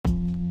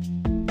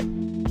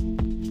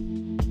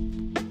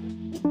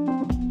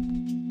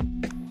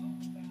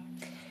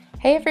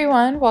Hey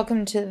everyone,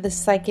 welcome to the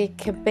Psychic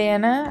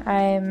Cabana.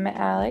 I'm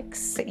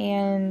Alex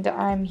and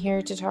I'm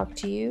here to talk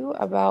to you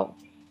about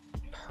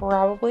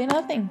probably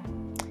nothing.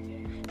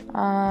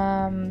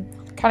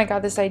 Kind of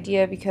got this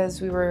idea because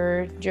we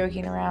were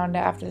joking around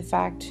after the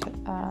fact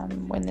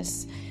when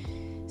this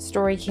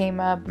story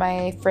came up.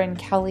 My friend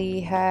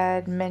Kelly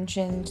had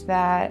mentioned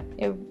that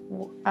it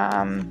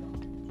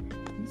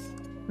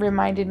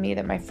reminded me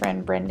that my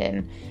friend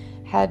Brendan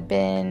had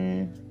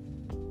been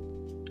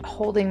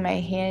holding my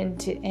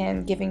hand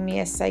and giving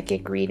me a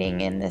psychic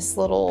reading in this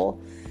little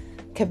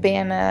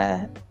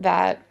cabana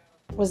that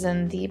was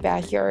in the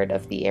backyard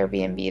of the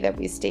Airbnb that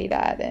we stayed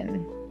at,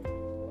 and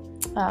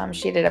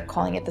she ended up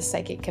calling it the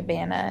Psychic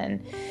Cabana,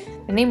 and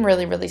the name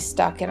really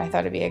stuck, and I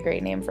thought it'd be a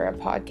great name for a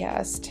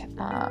podcast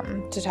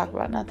to talk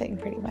about nothing,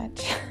 pretty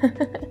much.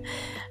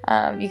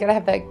 You gotta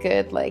have that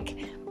good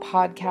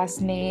podcast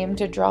name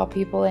to draw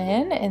people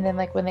in, and then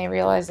when they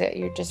realize that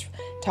you're just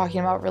talking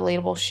about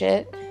relatable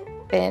shit,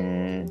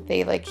 then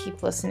they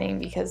keep listening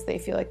because they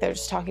feel like they're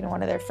just talking to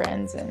one of their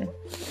friends, and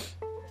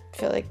I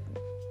feel like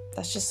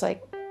that's just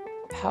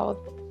how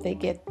they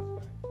get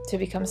to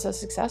become so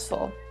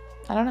successful.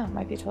 I don't know,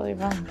 might be totally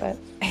wrong, but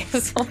I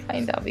guess we'll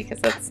find out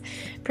because that's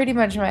pretty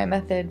much my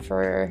method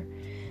for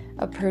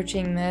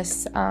approaching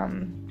this. I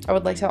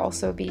would like to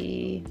also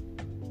be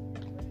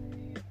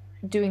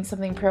doing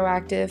something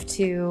proactive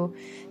to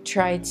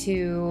try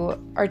to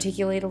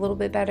articulate a little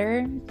bit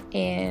better,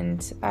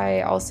 and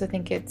I also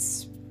think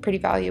it's pretty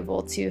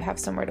valuable to have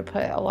somewhere to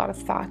put a lot of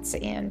thoughts,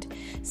 and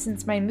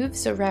since mine moves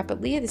so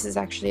rapidly, this is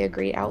actually a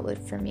great outlet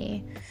for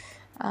me.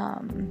 I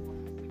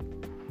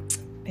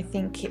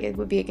think it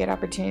would be a good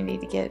opportunity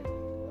to get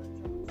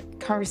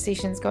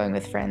conversations going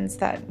with friends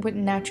that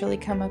wouldn't naturally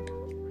come up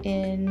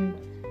in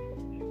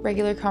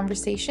regular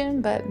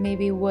conversation, but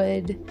maybe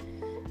would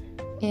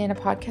in a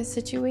podcast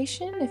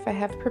situation if I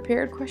have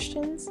prepared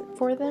questions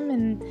for them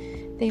and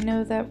they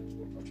know that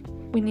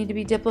we need to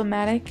be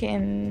diplomatic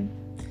and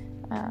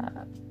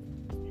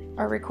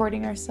are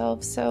recording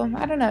ourselves. So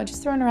I don't know,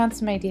 just throwing around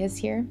some ideas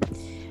here.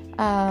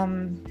 I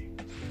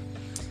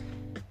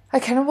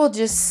kind of will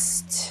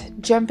just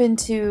jump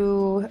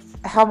into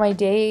how my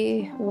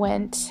day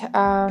went.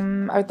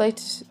 I would like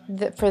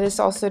for this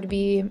also to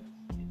be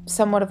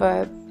somewhat of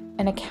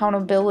an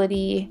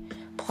accountability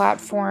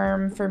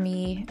platform for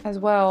me as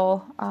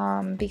well,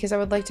 because I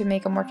would like to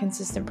make a more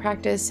consistent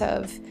practice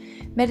of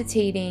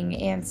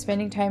meditating and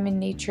spending time in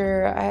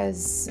nature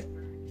as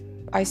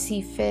I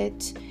see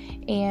fit,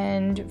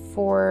 and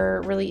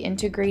for really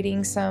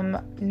integrating some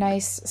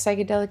nice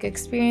psychedelic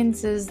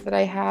experiences that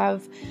I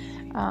have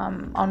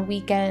on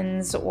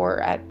weekends or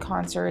at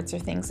concerts or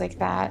things like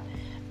that.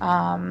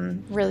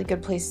 Really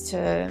good place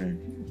to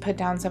put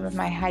down some of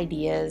my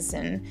ideas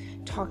and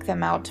talk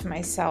them out to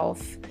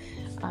myself.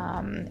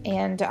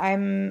 And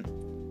I'm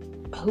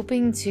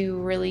hoping to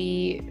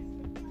really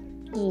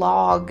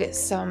log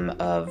some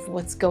of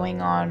what's going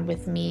on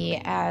with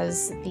me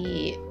as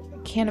the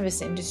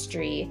cannabis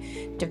industry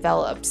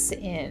develops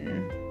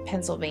in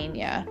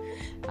Pennsylvania.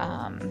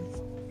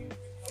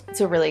 It's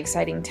a really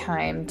exciting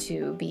time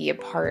to be a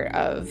part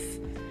of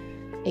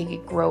a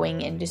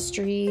growing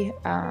industry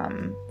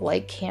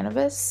like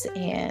cannabis,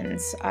 and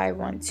I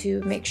want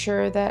to make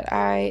sure that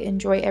I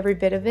enjoy every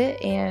bit of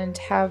it and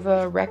have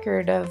a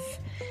record of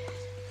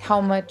how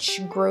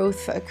much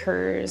growth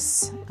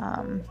occurs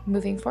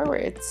moving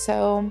forward.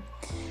 So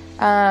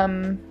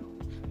I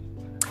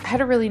had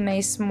a really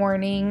nice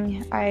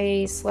morning.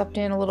 I slept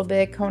in a little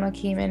bit. Kona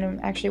came in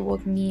and actually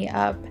woke me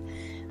up.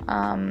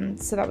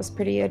 So that was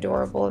pretty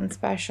adorable and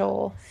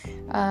special.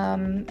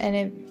 And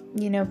it,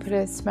 put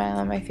a smile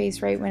on my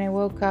face right when I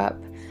woke up.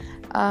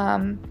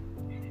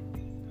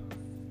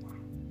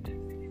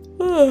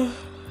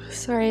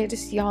 Sorry, I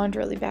just yawned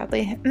really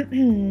badly.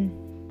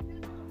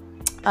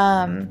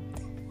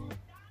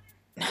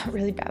 Not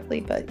really badly,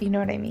 but you know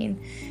what I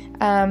mean.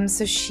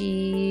 So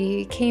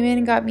she came in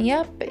and got me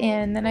up,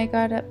 and then I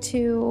got up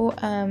too.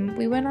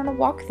 We went on a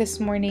walk this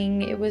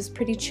morning. It was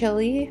pretty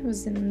chilly. It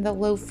was in the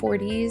low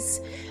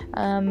 40s,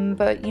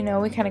 but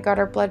we kind of got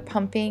our blood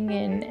pumping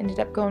and ended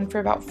up going for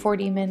about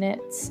 40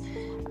 minutes.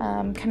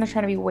 Kind of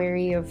trying to be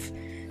wary of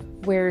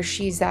where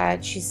she's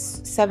at.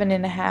 She's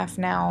 7.5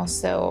 now,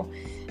 so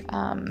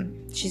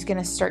she's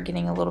gonna start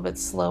getting a little bit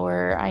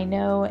slower, I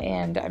know,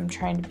 and I'm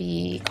trying to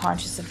be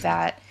conscious of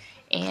that.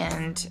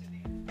 And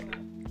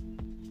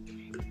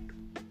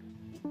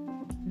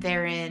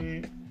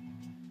therein,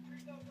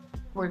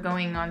 we're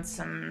going on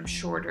some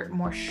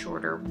more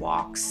shorter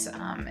walks,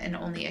 and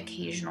only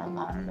occasional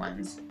long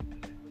ones.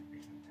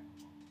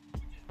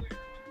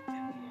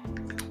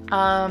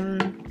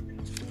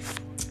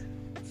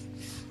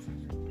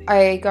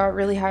 I got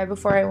really high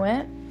before I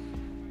went.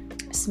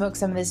 Smoked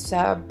some of this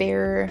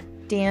Bear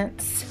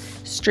Dance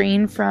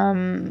strain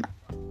from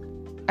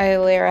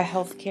Ilera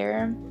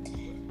Healthcare.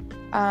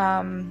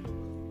 I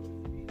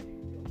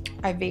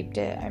vaped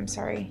it, I'm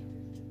sorry.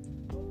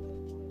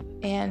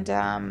 And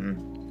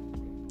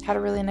had a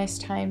really nice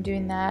time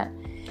doing that.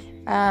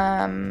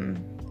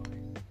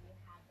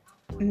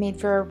 made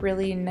for a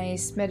really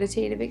nice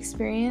meditative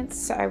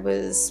experience. I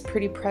was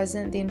pretty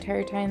present the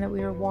entire time that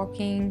we were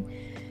walking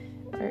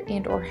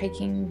or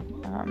hiking,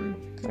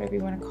 whatever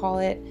you want to call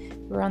it.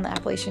 We were on the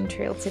Appalachian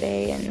Trail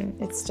today, and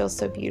it's still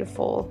so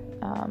beautiful.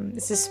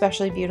 It's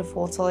especially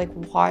beautiful to like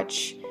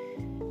watch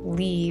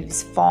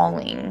leaves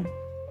falling.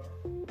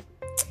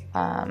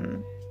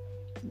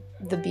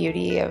 The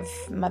beauty of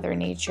Mother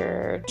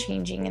Nature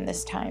changing in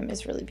this time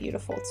is really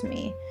beautiful to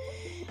me.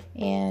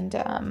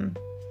 And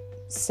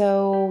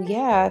so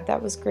yeah,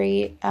 that was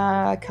great.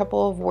 A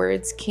couple of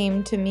words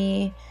came to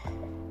me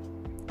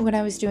when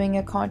I was doing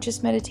a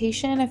conscious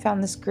meditation. I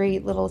found this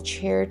great little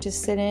chair to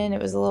sit in.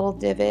 It was a little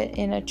divot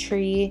in a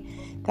tree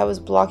that was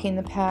blocking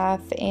the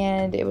path,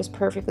 and it was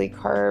perfectly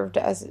carved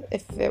as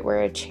if it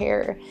were a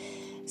chair.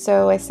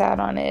 So I sat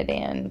on it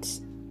and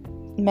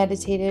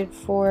meditated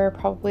for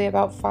probably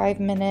about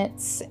 5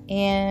 minutes,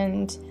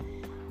 and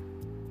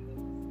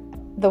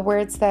the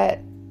words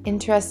that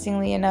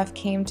interestingly enough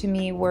came to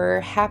me were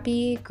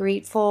happy,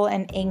 grateful,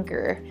 and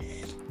anger.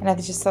 And I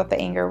just thought the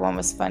anger one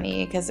was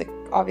funny because it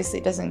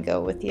obviously doesn't go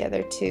with the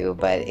other two,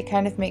 but it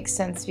kind of makes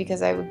sense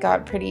because I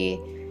got pretty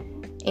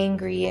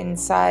angry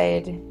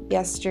inside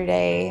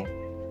yesterday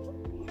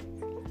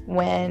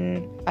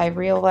when I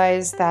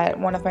realized that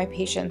one of my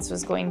patients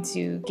was going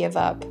to give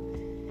up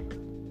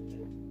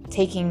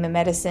taking the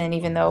medicine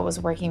even though it was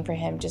working for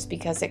him, just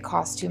because it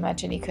cost too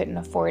much and he couldn't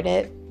afford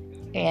it.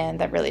 And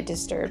that really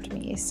disturbed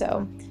me.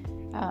 So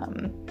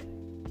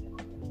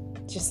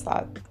just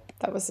thought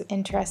that was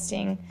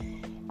interesting.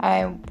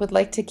 I would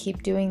like to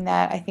keep doing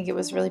that. I think it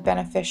was really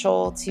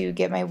beneficial to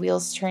get my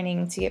wheels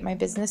turning, to get my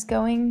business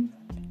going.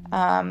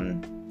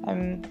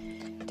 I'm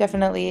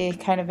definitely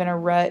kind of in a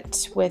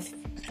rut with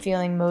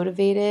feeling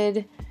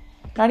motivated.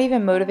 Not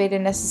even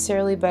motivated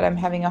necessarily, but I'm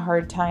having a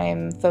hard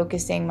time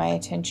focusing my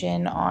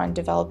attention on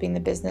developing the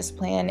business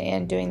plan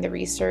and doing the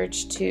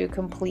research to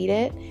complete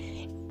it.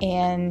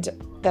 And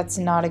that's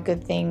not a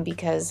good thing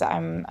because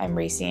I'm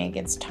racing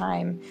against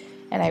time,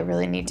 and I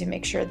really need to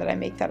make sure that I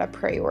make that a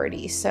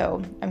priority.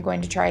 So I'm going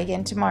to try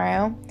again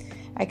tomorrow.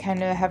 I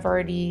kind of have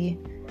already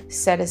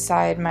set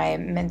aside my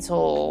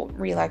mental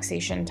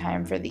relaxation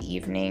time for the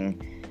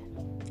evening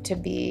to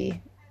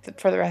be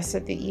for the rest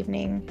of the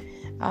evening.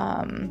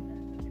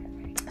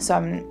 So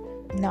I'm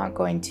not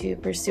going to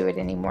pursue it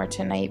anymore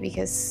tonight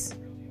because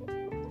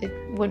it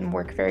wouldn't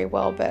work very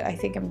well, but I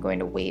think I'm going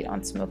to wait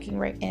on smoking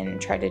right and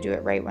try to do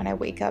it right when I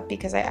wake up,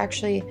 because I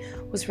actually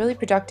was really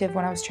productive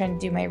when I was trying to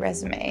do my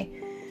resume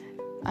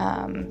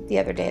the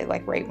other day,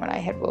 like right when I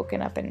had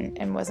woken up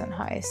and wasn't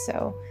high.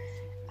 So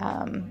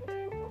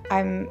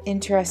I'm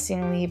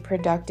interestingly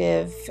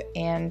productive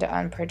and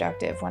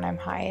unproductive when I'm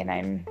high, and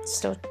I'm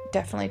still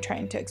definitely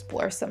trying to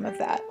explore some of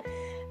that.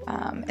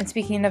 And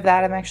speaking of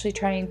that,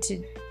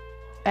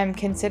 I'm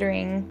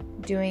considering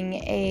doing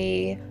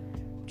a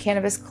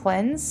cannabis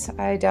cleanse.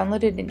 I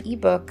downloaded an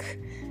ebook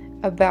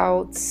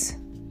about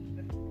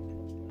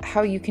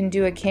how you can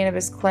do a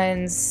cannabis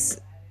cleanse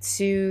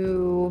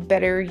to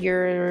better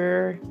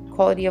your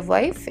quality of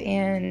life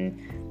and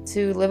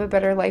to live a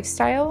better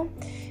lifestyle.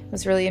 It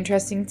was really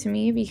interesting to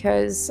me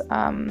because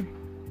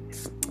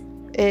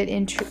it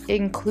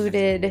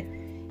included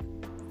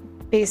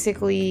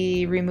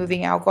basically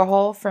removing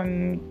alcohol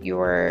from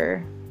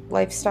your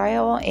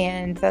lifestyle,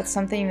 and that's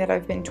something that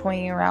I've been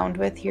toying around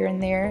with here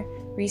and there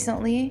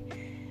recently.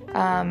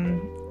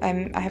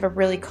 I have a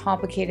really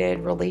complicated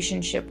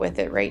relationship with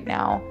it right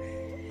now.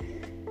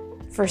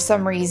 For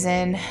some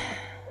reason,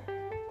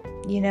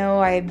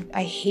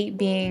 I hate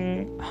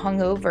being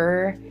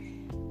hungover,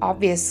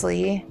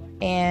 obviously,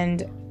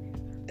 and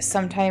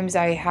sometimes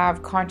I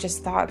have conscious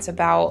thoughts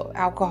about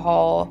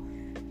alcohol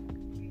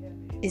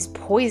is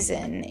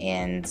poison,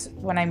 and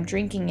when I'm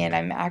drinking it,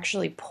 I'm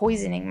actually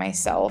poisoning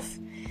myself,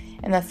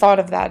 and the thought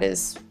of that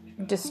is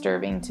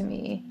disturbing to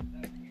me.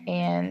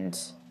 And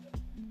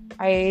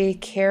I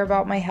care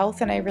about my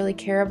health, and I really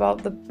care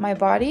about my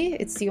body.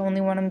 It's the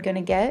only one I'm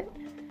gonna get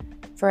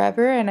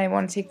forever, and I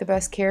want to take the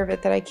best care of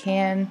it that I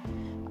can.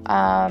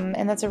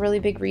 And that's a really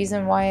big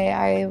reason why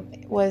I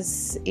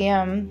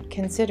am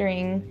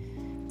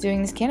considering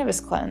doing this cannabis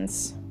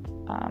cleanse.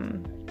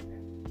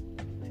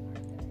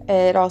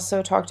 It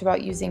also talked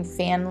about using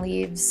fan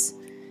leaves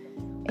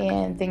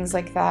and things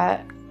like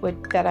that,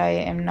 that I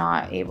am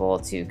not able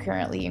to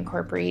currently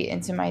incorporate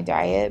into my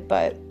diet,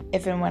 but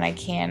if and when I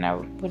can, I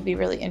would be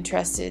really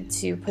interested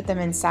to put them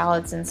in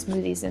salads and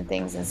smoothies and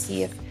things and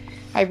see if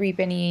I reap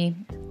any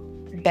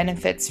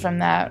benefits from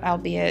that,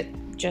 albeit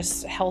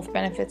just health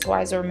benefits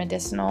wise or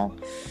medicinal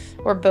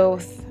or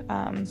both.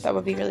 That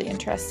would be really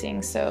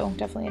interesting. So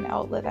definitely an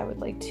outlet I would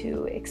like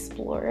to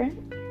explore.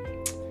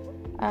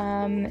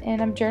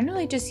 And I'm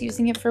generally just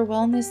using it for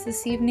wellness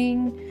this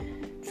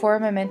evening, for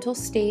my mental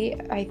state.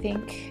 I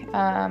think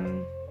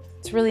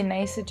it's really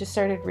nice. It just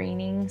started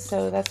raining,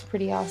 so that's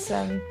pretty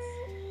awesome.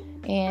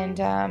 And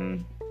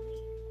I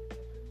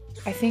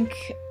think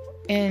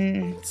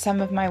in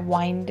some of my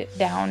wind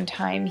down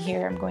time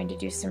here, I'm going to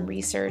do some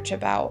research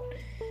about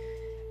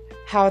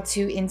how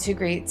to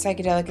integrate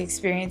psychedelic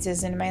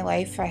experiences into my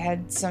life. I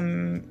had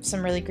some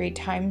really great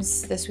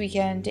times this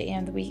weekend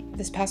and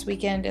this past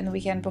weekend and the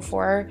weekend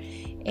before,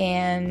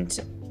 and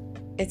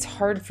it's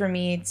hard for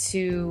me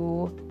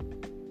to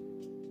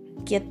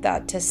get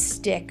that to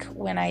stick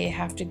when I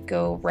have to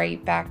go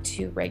right back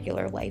to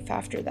regular life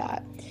after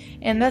that.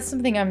 And that's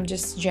something I'm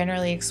just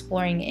generally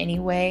exploring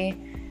anyway.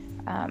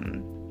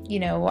 You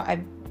know,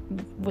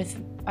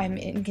 I'm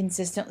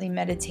inconsistently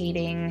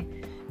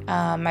meditating.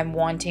 I'm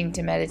wanting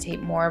to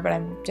meditate more, but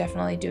I'm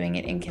definitely doing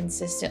it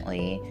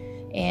inconsistently.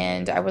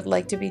 And I would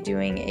like to be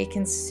doing a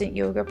consistent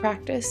yoga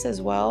practice as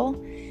well.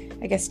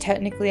 I guess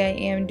technically I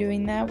am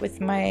doing that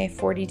with my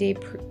 40-day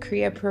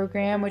Kriya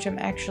program, which I'm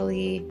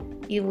actually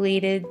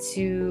elated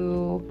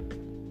to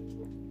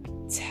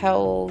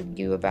tell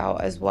you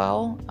about as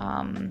well.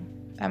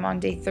 I'm on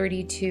day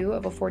 32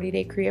 of a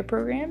 40-day Kriya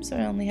program, so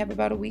I only have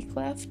about a week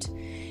left.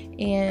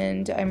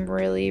 And I'm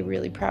really,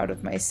 really proud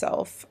of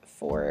myself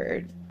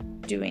for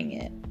doing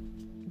it,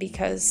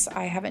 because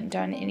I haven't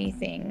done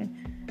anything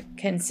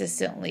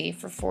consistently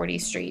for 40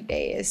 straight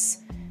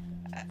days.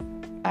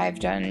 I've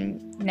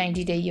done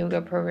 90-day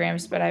yoga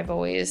programs, but I've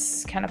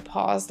always kind of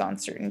paused on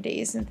certain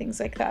days and things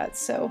like that.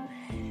 So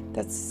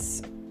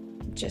that's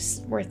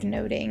just worth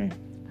noting.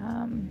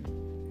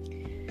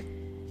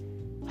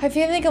 I'm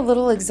feeling a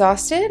little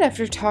exhausted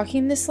after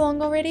talking this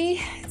long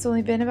already. It's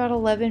only been about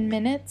 11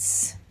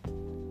 minutes,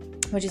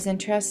 which is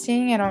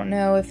interesting. I don't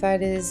know if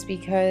that is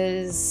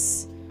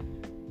because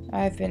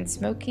I've been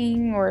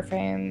smoking, or if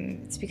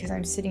it's because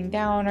I'm sitting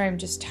down, or I'm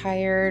just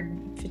tired,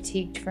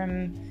 fatigued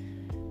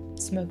from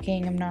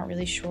smoking. I'm not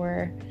really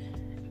sure.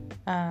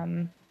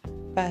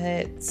 But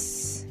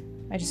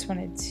I just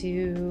wanted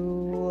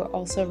to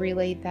also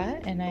relate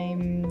that, and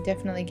I'm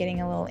definitely getting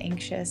a little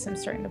anxious. I'm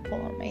starting to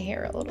pull out my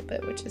hair a little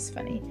bit, which is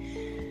funny.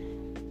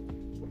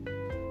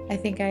 I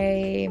think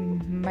I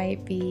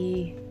might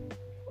be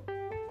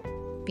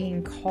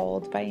being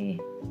called by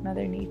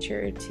Mother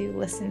Nature to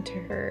listen to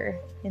her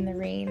in the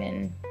rain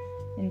and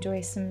enjoy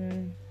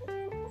some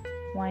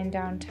wind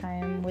down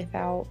time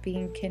without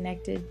being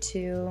connected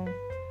to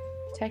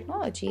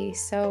technology.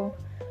 So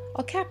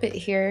I'll cap it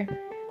here.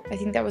 I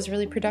think that was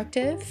really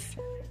productive,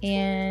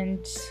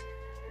 and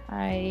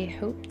I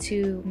hope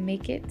to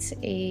make it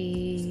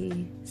a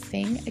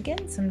thing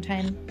again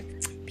sometime.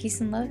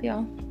 Peace and love,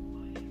 y'all.